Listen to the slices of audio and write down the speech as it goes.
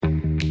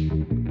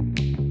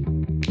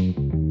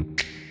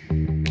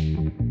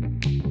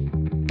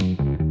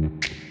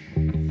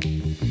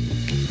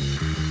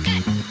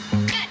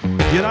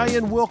G'day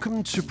and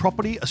welcome to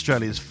Property,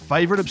 Australia's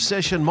favourite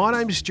obsession. My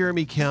name is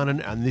Jeremy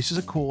Cownan and this is,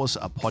 of course,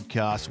 a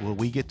podcast where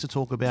we get to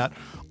talk about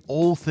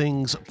all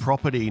things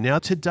property. Now,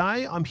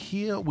 today I'm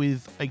here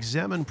with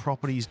Examine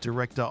Properties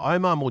Director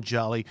Omar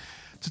Morjali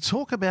to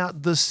talk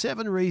about the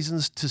 7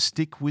 reasons to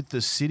stick with the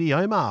city.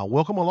 Omar,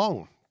 welcome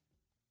along.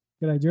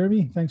 G'day,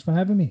 Jeremy. Thanks for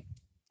having me.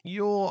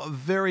 You're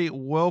very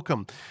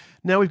welcome.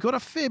 Now, we've got a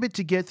fair bit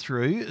to get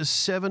through,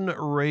 7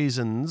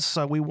 reasons,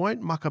 so we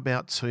won't muck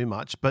about too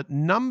much. But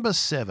number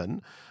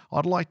 7,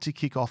 I'd like to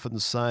kick off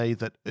and say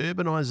that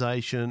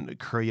urbanisation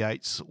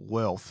creates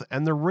wealth.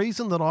 And the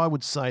reason that I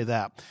would say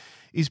that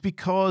is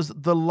because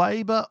the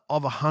labour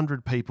of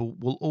 100 people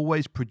will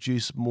always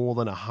produce more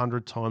than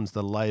 100 times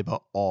the labour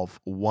of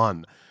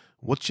one.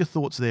 What's your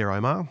thoughts there,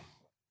 Omar?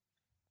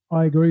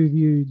 I agree with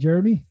you,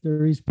 Jeremy.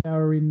 There is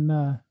power in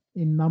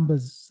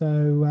numbers.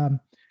 So,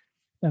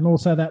 and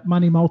also that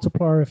money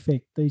multiplier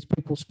effect. These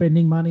people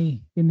spending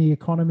money in the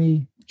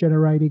economy,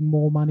 generating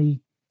more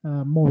money,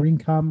 more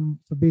income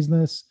for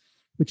business,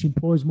 which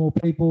employs more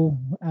people,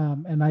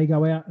 and they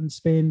go out and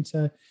spend.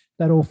 So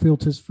that all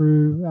filters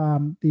through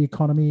the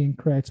economy and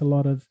creates a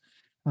lot of,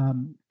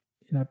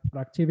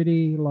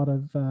 productivity, a lot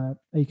of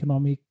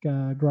economic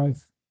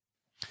growth.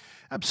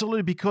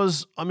 Absolutely,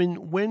 because, I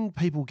mean, when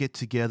people get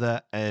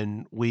together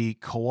and we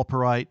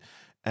cooperate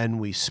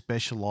and we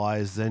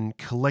specialise, then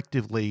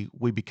collectively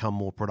we become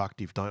more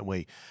productive, don't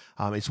we?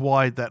 It's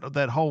why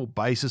that whole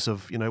basis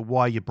of,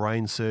 why your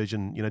brain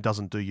surgeon,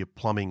 doesn't do your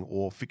plumbing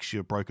or fix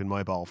your broken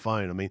mobile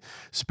phone. I mean,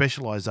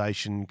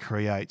 specialisation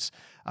creates,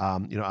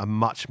 a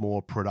much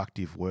more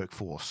productive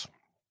workforce.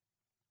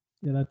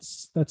 Yeah,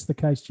 that's the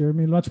case,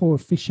 Jeremy. Much more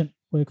efficient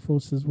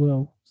workforce as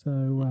well.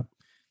 So,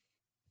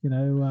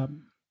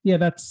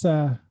 that's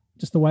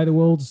just the way the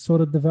world's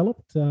sort of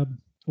developed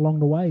along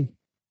the way.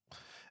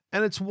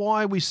 And it's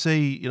why we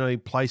see,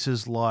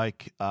 places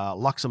like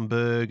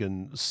Luxembourg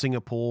and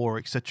Singapore,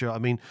 etc. I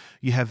mean,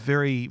 you have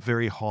very,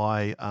 very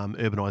high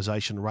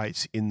urbanisation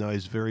rates in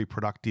those very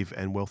productive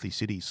and wealthy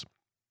cities.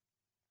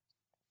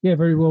 Yeah,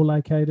 very well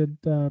located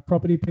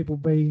property, people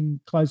being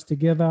close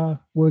together,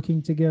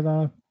 working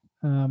together,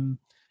 and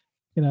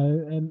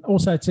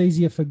also it's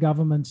easier for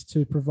governments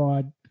to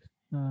provide,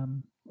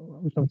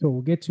 which I'm sure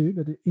we'll get to,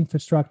 but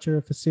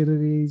infrastructure,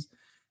 facilities,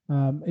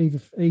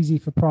 easy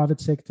for private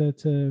sector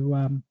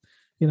to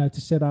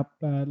to set up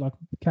like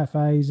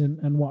cafes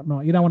and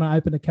whatnot. You don't want to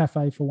open a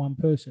cafe for one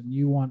person.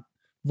 You want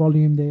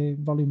volume there,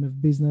 volume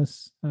of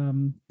business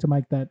to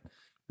make that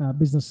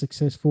business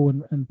successful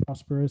and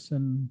prosperous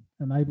and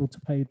able to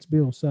pay its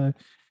bills. So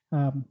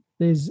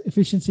there's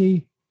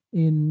efficiency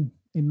in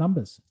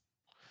numbers.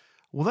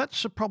 Well,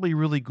 that's a probably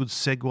really good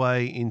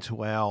segue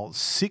into our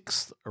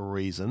 6th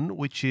reason,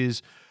 which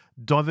is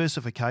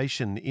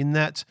diversification, in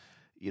that,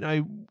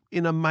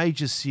 in a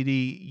major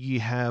city,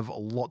 you have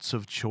lots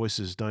of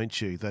choices,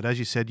 don't you? That, as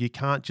you said, you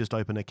can't just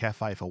open a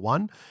cafe for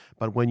one,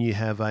 but when you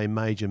have a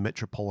major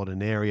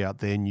metropolitan area,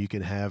 then you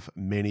can have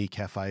many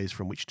cafes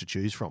from which to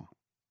choose from.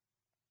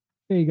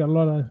 Yeah, you got a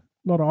lot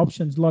of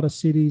options. A lot of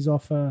cities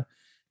offer,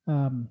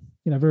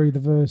 very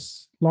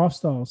diverse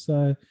lifestyles.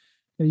 So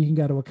you can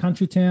go to a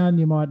country town.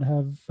 You might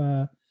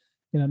have,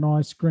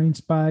 nice green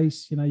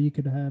space. You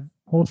could have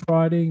horse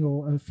riding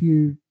or a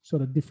few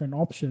sort of different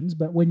options.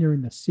 But when you're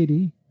in the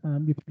city,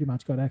 you pretty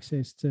much got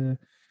access to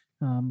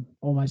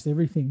almost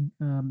everything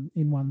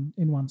in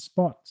one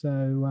spot.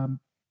 So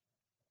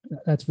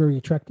that's very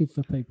attractive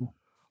for people.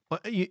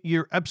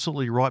 You're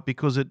absolutely right,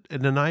 because it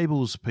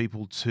enables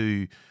people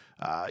to,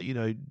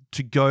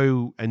 to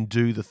go and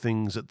do the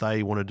things that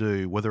they want to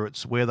do, whether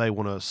it's where they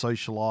want to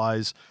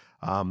socialise,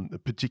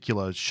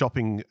 particular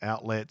shopping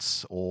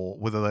outlets, or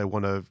whether they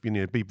want to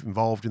be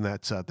involved in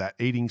that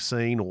eating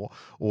scene,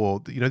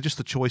 or just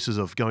the choices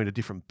of going to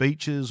different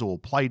beaches or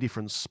play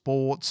different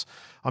sports.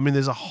 I mean,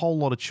 there's a whole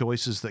lot of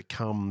choices that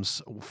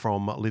comes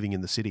from living in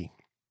the city.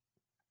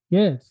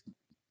 Yes,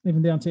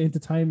 even down to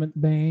entertainment,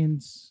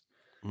 bands.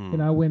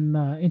 When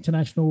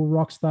international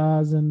rock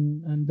stars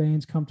and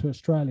bands come to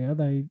Australia,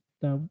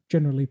 they'll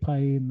generally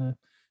play in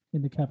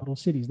the capital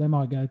cities. They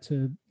might go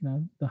to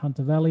the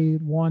Hunter Valley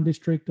Wine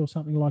District or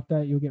something like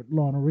that. You'll get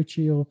Lionel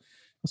Richie or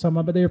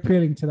someone, but they're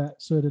appealing to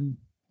that certain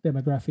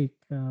demographic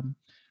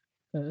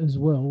as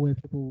well, where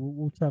people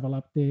will travel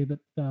up there. But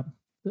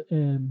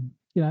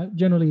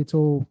generally it's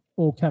all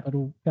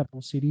capital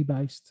city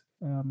based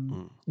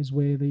is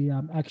where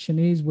the action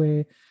is.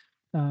 Where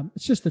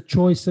it's just the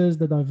choices,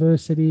 the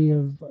diversity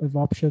of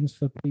options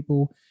for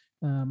people.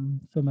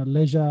 From a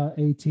leisure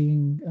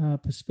eating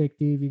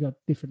perspective, you got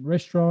different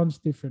restaurants,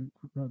 different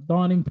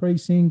dining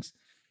precincts.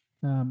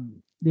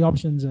 The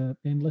options are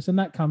endless, and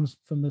that comes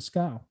from the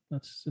scale.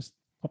 That's just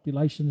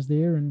populations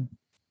there, and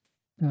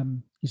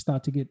you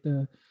start to get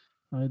the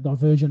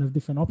diversion of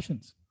different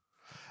options.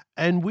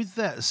 And with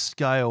that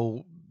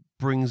scale,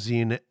 brings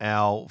in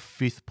our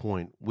fifth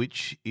point,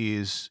 which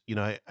is,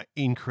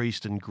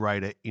 increased and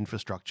greater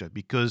infrastructure,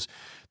 because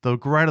the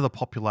greater the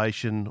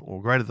population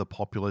or greater the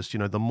populace,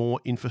 the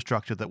more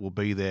infrastructure that will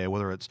be there,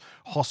 whether it's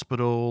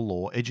hospital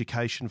or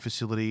education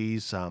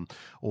facilities,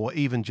 or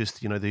even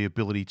just, the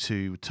ability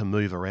to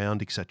move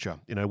around, etc.,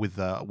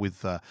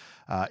 with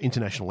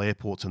international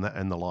airports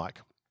and the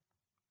like.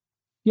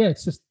 Yeah,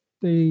 it's just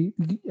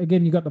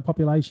again, you got the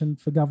population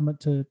for government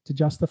to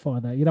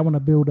justify that. You don't want to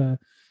build a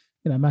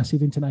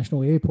massive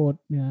international airport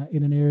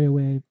in an area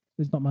where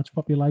there's not much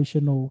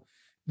population, or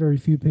very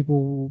few people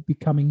will be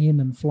coming in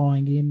and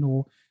flying in,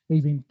 or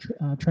even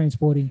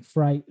transporting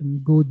freight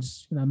and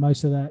goods.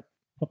 Most of that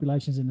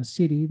population's in the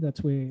city.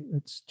 That's where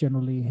it's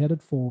generally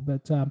headed for.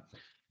 But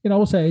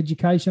also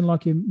education,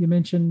 like you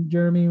mentioned,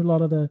 Jeremy. A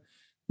lot of the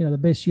the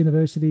best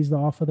universities that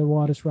offer the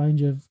widest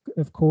range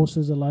of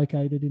courses are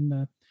located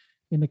in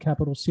the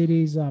capital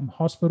cities.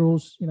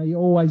 Hospitals, you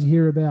always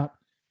hear about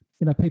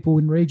people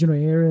in regional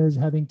areas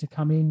having to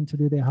come in to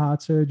do their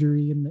heart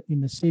surgery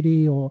in the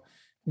city, or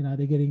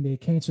they're getting their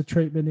cancer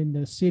treatment in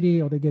the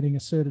city, or they're getting a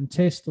certain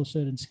test or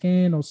certain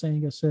scan, or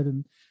seeing a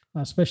certain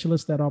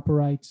specialist that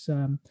operates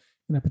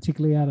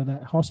particularly out of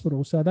that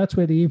hospital. So that's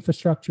where the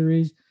infrastructure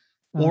is.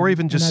 Or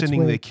even just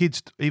sending their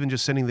kids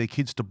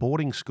to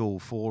boarding school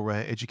for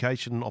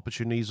education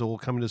opportunities, or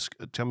coming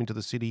to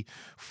the city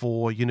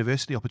for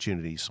university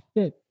opportunities.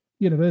 Yeah,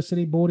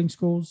 university, boarding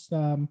schools.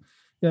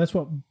 That's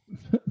what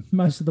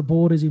most of the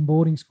boarders in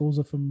boarding schools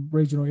are from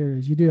regional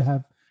areas. You do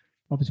have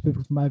obviously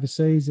people from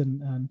overseas,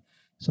 and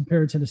some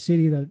parents in the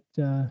city that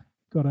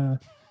got a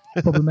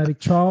problematic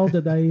child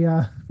that they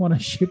want to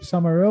ship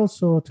somewhere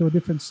else or to a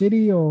different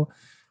city, or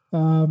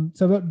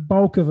so the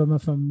bulk of them are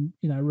from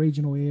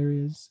regional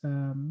areas,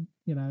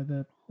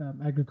 the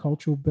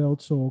agricultural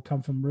belts, or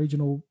come from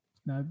regional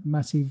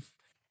massive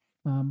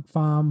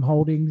farm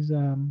holdings,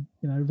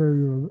 very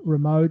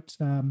remote.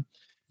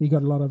 You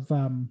got a lot of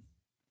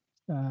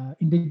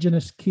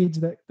indigenous kids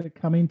that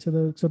come into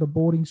the sort of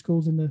boarding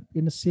schools in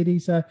the city.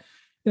 So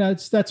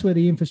that's where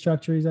the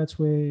infrastructure is. That's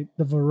where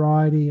the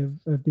variety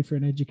of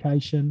different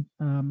education.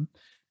 A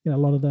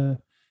lot of the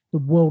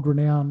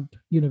world-renowned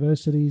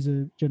universities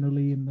are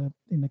generally in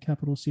the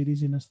capital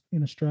cities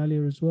in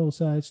Australia as well.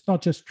 So it's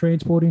not just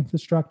transport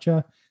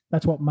infrastructure.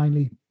 That's what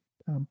mainly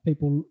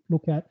people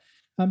look at.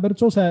 But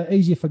it's also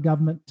easier for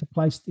government to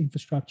place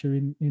infrastructure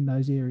in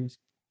those areas.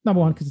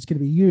 Number one, because it's going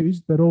to be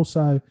used, but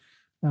also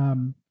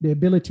the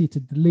ability to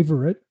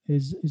deliver it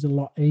is a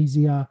lot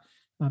easier.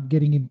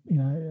 Getting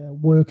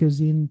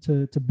workers in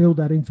to build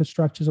that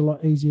infrastructure is a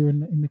lot easier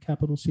in the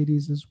capital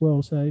cities as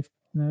well. So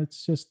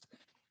it's just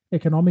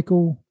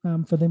economical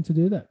for them to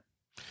do that.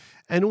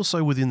 And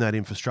also within that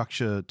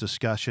infrastructure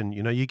discussion,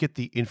 you get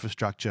the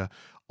infrastructure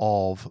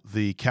of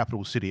the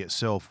capital city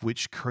itself,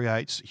 which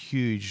creates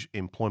huge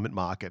employment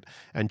market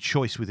and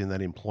choice within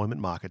that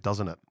employment market,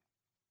 doesn't it?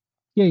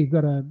 Yeah, you've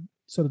got a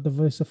sort of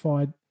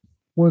diversified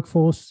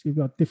workforce. You've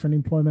got different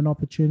employment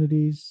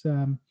opportunities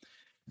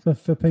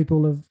for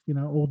people of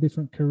all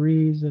different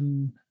careers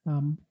and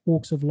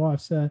walks of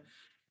life. So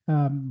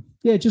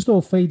it just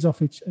all feeds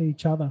off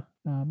each other.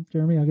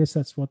 Jeremy, I guess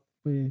that's what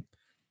we're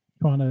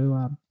trying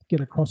to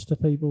get across to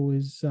people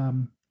is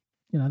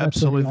that's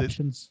absolutely where the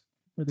options.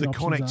 The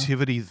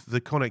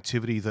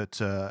connectivity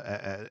that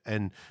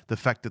and the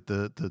fact that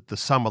the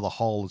sum of the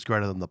whole is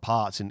greater than the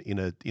parts in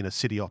a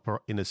city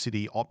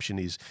option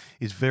is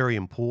very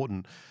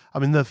important. I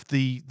mean,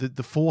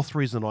 the fourth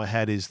reason I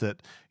had is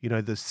that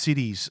the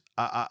cities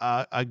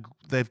are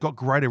they've got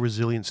greater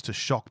resilience to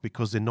shock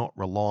because they're not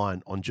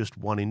reliant on just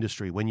one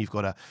industry. When you've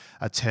got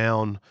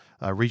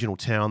a regional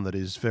town that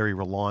is very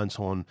reliant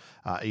on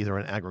either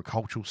an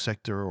agricultural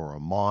sector or a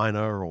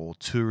miner or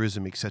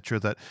tourism, etc.,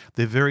 that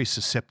they're very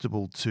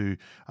susceptible to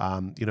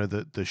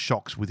the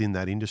shocks within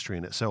that industry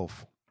in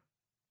itself.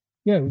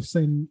 Yeah, we've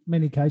seen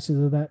many cases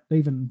of that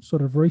even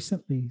sort of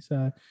recently.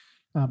 So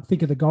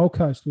think of the Gold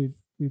Coast with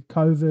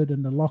COVID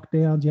and the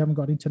lockdowns. You haven't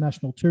got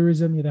international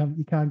tourism.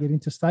 You can't get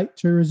interstate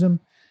tourism.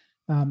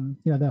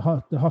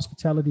 The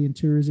hospitality and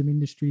tourism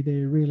industry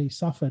there really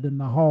suffered, and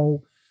the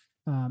whole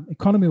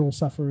economy will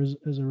suffer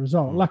as a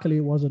result. Luckily,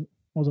 it wasn't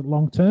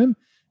long term,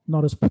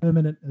 not as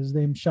permanent as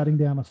them shutting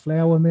down a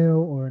flour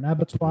mill or an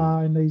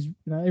abattoir. And these,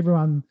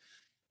 everyone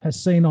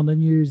has seen on the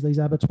news these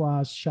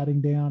abattoirs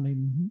shutting down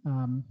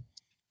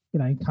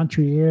in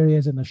country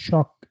areas, and the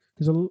shock,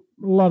 because a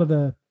lot of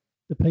the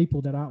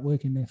people that aren't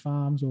working their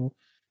farms or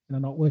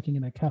not working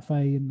in a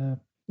cafe in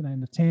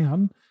the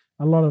town,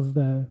 a lot of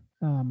the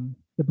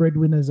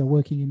breadwinners are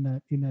working in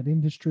that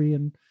industry.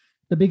 And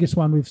the biggest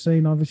one we've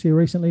seen obviously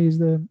recently is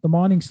the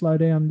mining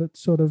slowdown that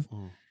sort of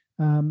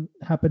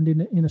happened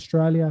in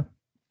Australia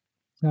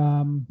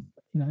in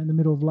the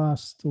middle of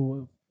last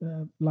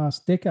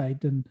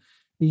decade, and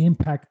the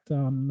impact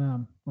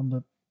on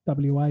the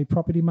WA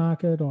property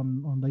market,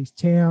 on these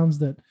towns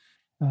that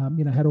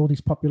had all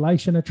this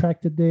population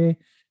attracted there.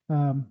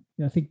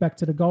 Think back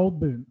to the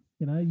gold boom.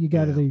 You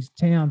go to these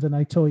towns and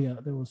they tell you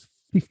there was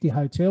 50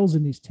 hotels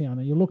in this town,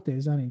 and you look,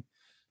 there's only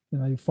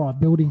 5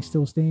 buildings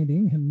still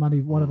standing, and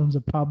one of them's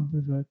a pub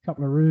with a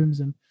couple of rooms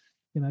and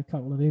a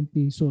couple of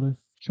empty sort of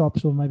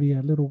shops, or maybe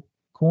a little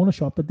corner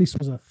shop. But this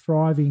was a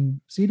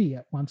thriving city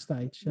at one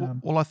stage.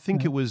 Well, I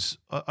think it was.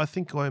 I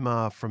think,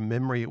 Omar, from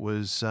memory, it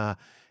was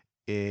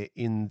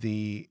in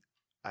the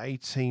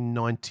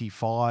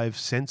 1895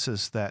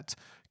 census that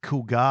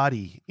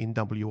Coolgardie in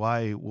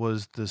WA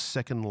was the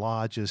second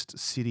largest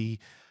city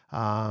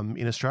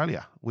in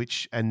Australia.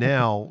 And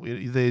now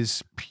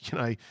there's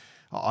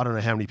I don't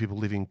know how many people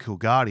live in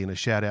Coolgardie, and a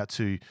shout out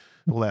to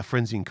all our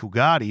friends in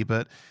Coolgardie,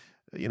 but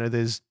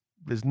there's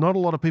not a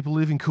lot of people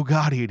live in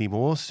Coolgardie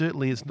anymore.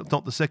 Certainly, it's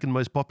not the second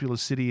most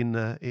populous city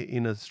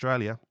in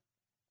Australia.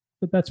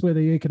 But that's where the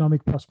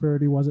economic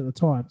prosperity was at the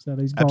time. So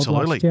these gold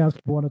rush towns,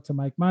 people wanted to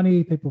make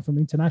money. People from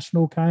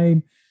international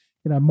came,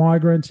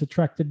 migrants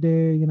attracted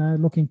there,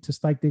 looking to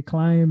stake their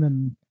claim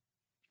and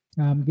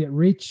get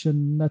rich,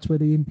 and that's where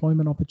the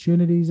employment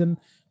opportunities. And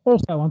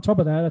also on top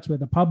of that, that's where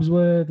the pubs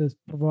were. There's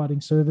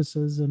providing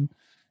services, and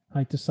I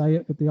hate to say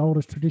it, but the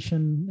oldest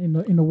tradition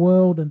in the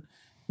world, and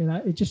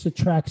it just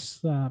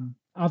attracts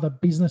other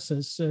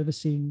businesses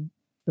servicing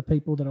the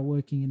people that are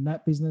working in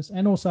that business,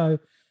 and also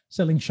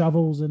selling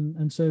shovels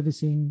and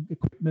servicing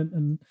equipment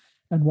and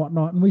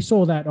whatnot. And we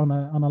saw that on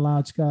a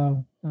large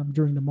scale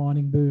during the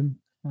mining boom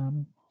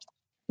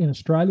in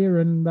Australia.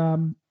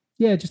 And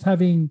just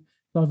having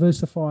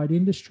diversified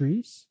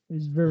industries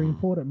is very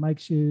important.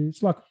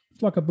 It's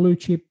like a blue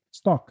chip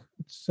stock.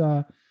 It's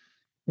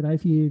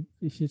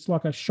if it's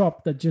like a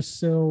shop that just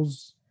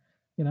sells,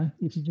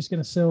 if you're just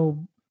going to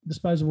sell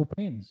disposable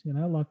pens,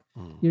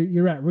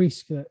 you're at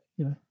risk that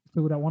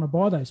people don't want to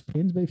buy those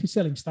pens. But if you're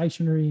selling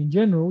stationery in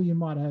general, you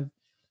might have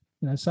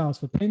sales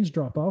for pens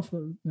drop off,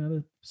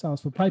 the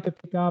sales for paper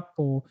pickup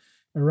or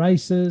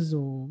erasers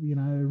or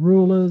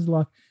rulers.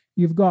 Like,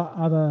 you've got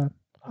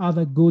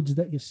other goods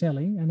that you're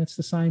selling, and it's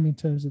the same in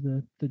terms of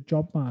the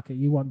job market.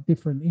 You want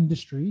different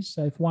industries.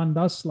 So if one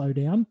does slow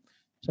down,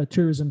 so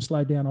tourism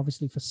slowed down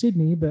obviously for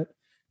Sydney, but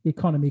the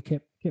economy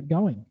kept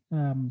going.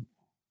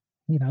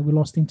 We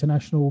lost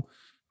international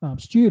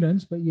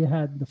students, but you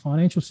had the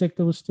financial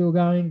sector was still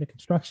going, the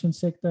construction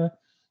sector.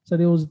 So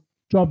there was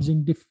jobs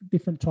in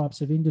different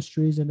types of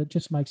industries, and it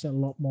just makes it a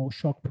lot more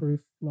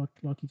shock-proof, like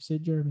you've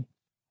said, Jeremy.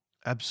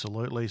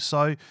 Absolutely.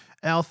 So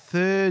our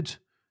third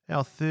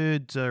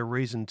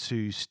reason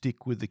to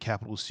stick with the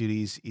capital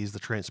cities is the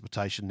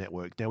transportation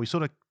network. Now, we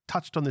sort of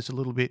touched on this a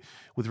little bit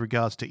with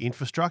regards to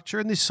infrastructure,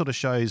 and this sort of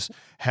shows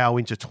how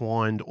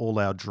intertwined all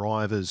our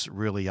drivers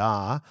really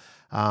are.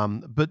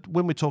 But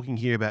when we're talking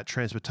here about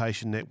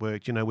transportation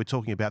network, we're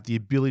talking about the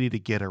ability to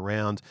get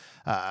around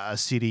a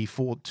city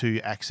to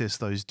access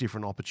those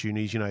different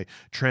opportunities,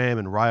 tram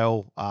and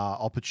rail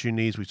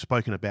opportunities. We've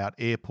spoken about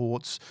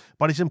airports,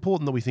 but it's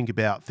important that we think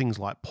about things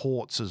like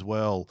ports as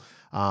well.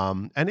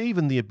 And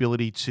even the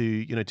ability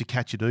to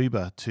catch an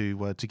Uber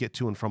to get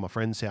to and from a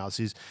friend's house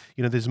is,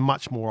 there's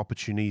much more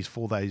opportunities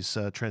for those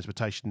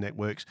transportation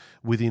networks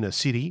within a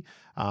city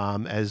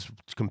as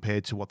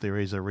compared to what there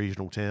is a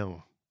regional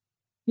town.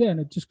 Yeah,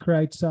 and it just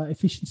creates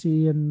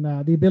efficiency and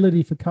the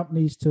ability for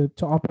companies to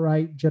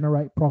operate,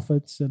 generate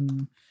profits,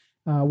 and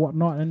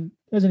whatnot. And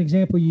as an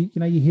example, you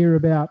hear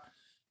about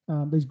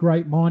these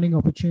great mining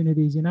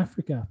opportunities in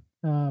Africa,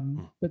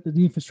 but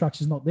the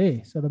infrastructure is not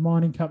there. So the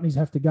mining companies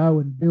have to go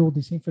and build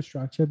this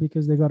infrastructure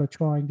because they've got to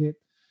try and get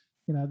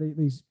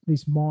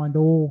these mined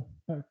ore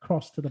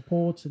across to the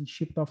ports and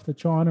shipped off to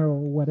China or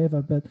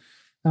whatever. But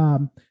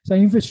so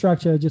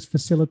infrastructure just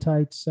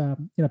facilitates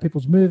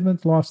people's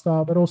movements,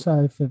 lifestyle, but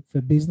also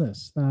for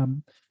business.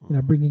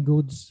 Bringing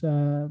goods,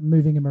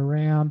 moving them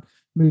around,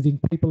 moving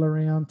people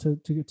around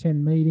to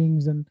attend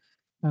meetings and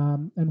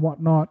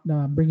whatnot.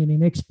 Bringing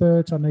in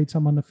experts. I need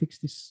someone to fix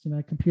this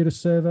computer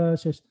server.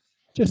 It's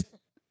just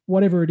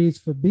whatever it is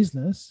for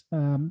business.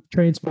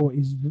 Transport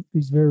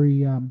is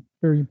very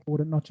very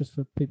important, not just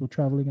for people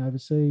traveling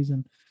overseas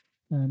and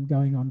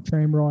going on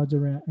tram rides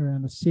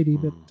around the city,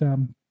 but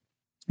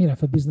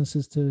for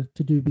businesses to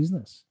do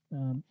business.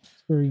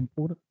 It's very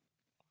important.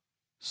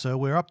 So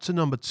we're up to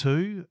number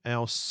 2,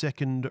 our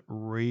second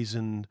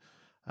reason,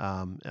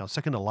 our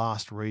second to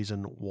last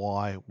reason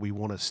why we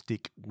want to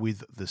stick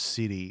with the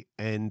city.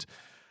 And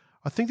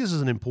I think this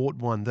is an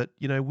important one that,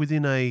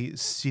 within a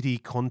city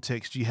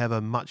context, you have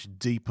a much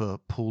deeper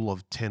pool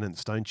of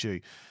tenants, don't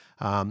you?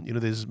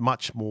 There's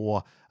much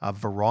more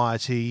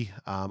variety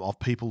of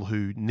people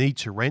who need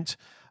to rent.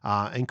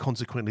 And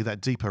consequently,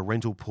 that deeper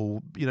rental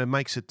pool,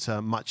 makes it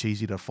much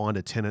easier to find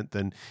a tenant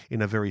than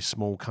in a very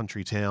small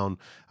country town,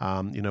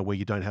 where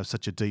you don't have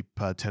such a deep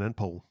tenant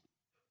pool.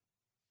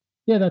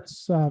 Yeah,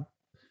 that's.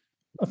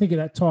 I think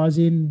that ties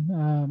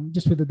in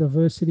just with the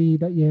diversity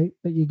that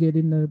you get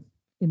in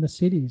the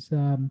cities.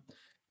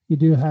 You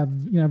do have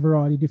a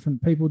variety of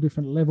different people,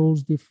 different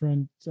levels,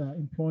 different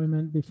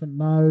employment, different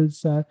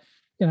nodes. I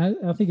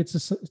think it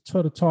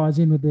sort of ties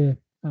in with the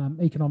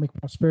economic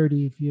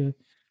prosperity. If you're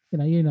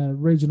in a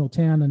regional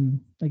town,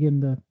 and again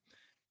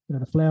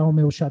the flour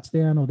mill shuts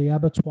down or the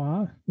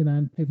abattoir,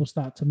 and people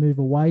start to move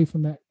away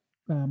from that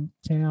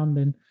town,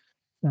 then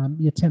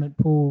your tenant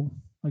pool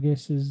I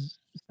guess, is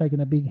taking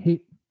a big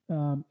hit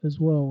as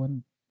well,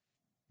 and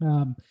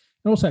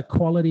also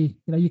quality.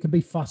 You can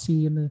be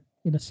fussy in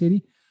a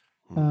city.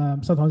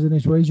 Sometimes in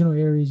these regional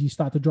areas, you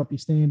start to drop your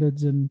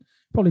standards and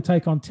probably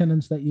take on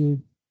tenants that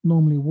you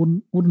normally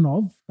wouldn't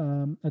have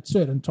at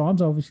certain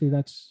times. Obviously,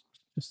 that's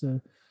just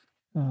a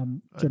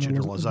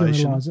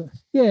generalization.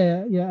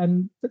 Yeah,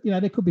 and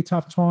there could be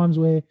tough times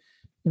where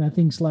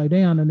things slow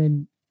down, and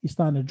then you're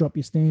starting to drop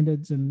your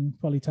standards and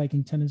probably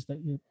taking tenants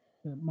that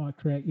might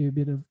create you a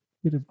bit of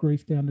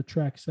grief down the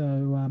track.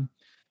 So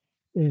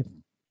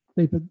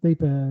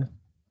deeper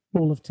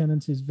pool of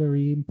tenants is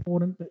very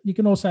important. But you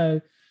can also,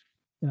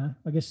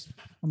 I guess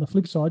on the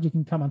flip side, you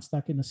can come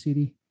unstuck in the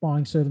city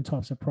buying certain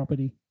types of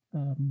property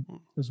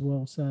as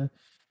well. So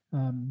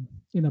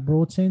in a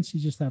broad sense,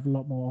 you just have a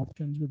lot more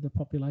options with the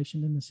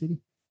population in the city.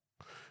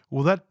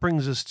 Well, that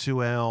brings us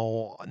to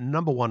our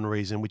number one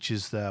reason, which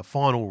is the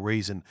final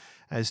reason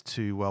as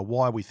to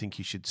why we think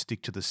you should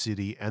stick to the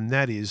city. And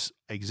that is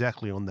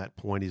exactly on that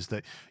point, is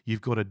that you've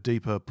got a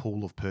deeper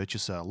pool of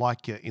purchaser,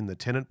 like in the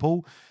tenant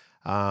pool.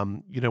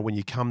 When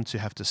you come to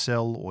have to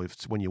sell, or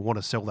when you want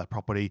to sell that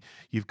property,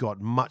 you've got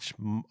a much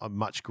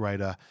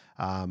greater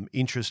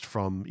interest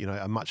from,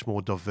 a much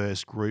more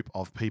diverse group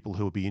of people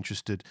who will be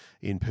interested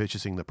in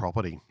purchasing the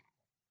property.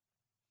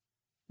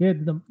 Yeah,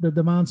 the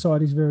demand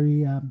side is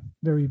very,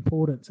 very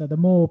important. So the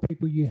more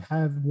people you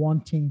have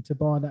wanting to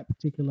buy that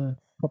particular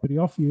property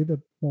off you,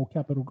 the more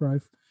capital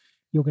growth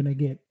you're going to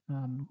get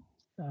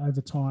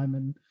over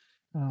time,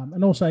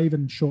 and also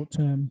even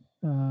short-term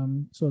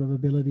sort of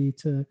ability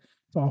to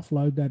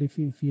offload that if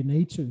you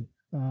need to.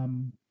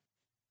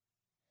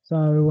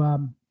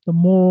 So the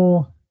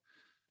more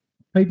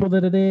people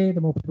that are there,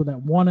 the more people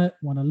that want to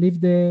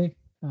live there,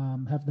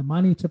 have the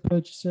money to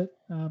purchase it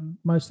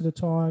most of the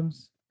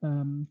times.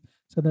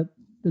 So that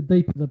the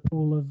deeper the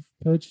pool of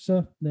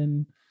purchaser,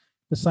 then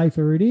the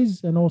safer it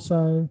is, and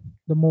also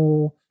the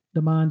more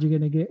demand you're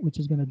going to get, which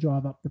is going to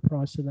drive up the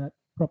price of that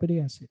property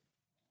asset.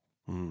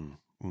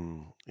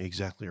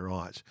 Exactly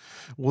right.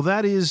 Well,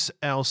 that is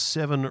our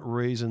 7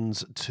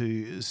 reasons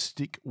to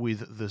stick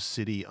with the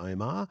city,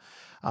 Omar.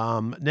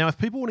 Now, if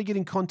people want to get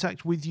in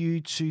contact with you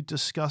to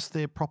discuss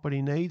their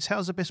property needs,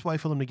 how's the best way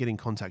for them to get in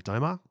contact,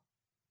 Omar?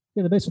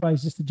 Yeah, the best way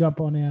is just to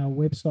jump on our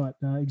website,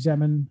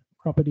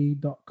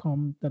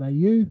 examineproperty.com.au.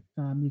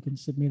 You can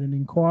submit an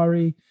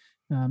inquiry,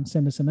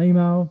 send us an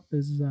email.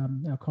 There's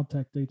our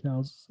contact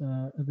details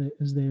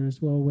is there as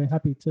well. We're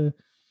happy to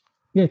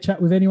chat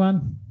with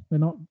anyone. We're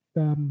not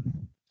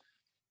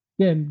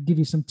and give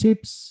you some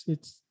tips.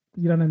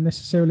 You don't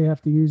necessarily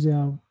have to use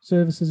our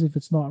services if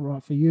it's not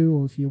right for you,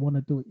 or if you want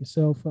to do it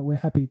yourself. But we're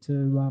happy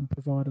to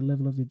provide a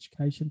level of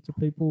education to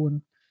people,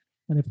 and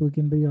if we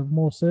can be of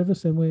more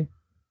service, then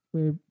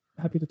we're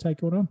happy to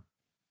take it on.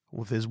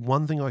 Well, if there's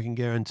one thing I can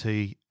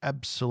guarantee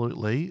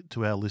absolutely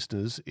to our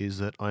listeners, is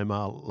that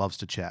Omar loves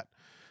to chat.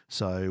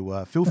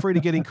 So feel free to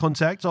get in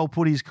contact. I'll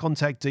put his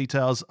contact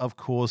details, of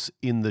course,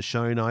 in the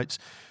show notes.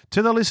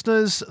 To the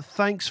listeners,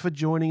 thanks for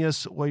joining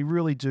us. We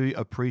really do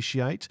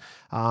appreciate.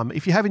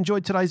 If you have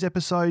enjoyed today's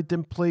episode,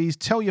 then please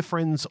tell your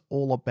friends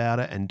all about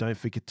it, and don't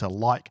forget to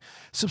like,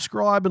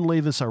 subscribe, and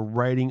leave us a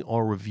rating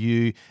or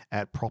review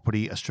at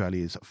Property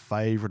Australia's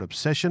favourite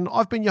obsession.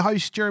 I've been your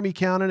host, Jeremy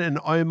Cownan, and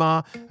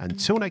Omar.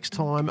 Until next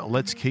time,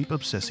 let's keep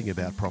obsessing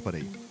about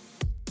property.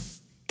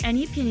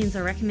 Any opinions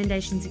or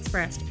recommendations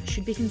expressed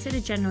should be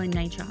considered general in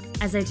nature,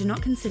 as they do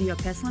not consider your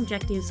personal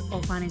objectives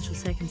or financial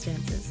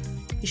circumstances.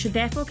 You should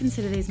therefore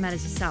consider these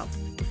matters yourself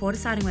before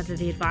deciding whether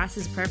the advice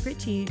is appropriate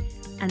to you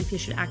and if you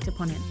should act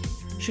upon it.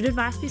 Should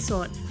advice be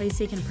sought, please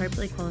seek an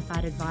appropriately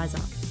qualified advisor.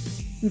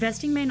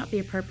 Investing may not be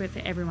appropriate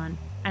for everyone,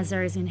 as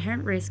there is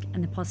inherent risk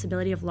and the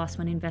possibility of loss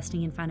when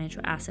investing in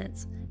financial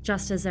assets,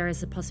 just as there is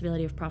the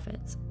possibility of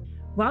profits.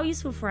 While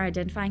useful for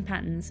identifying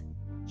patterns,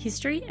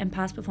 history and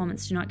past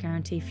performance do not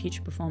guarantee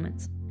future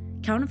performance.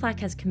 Calvin Flack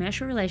has a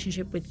commercial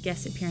relationship with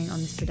guests appearing on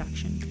this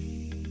production.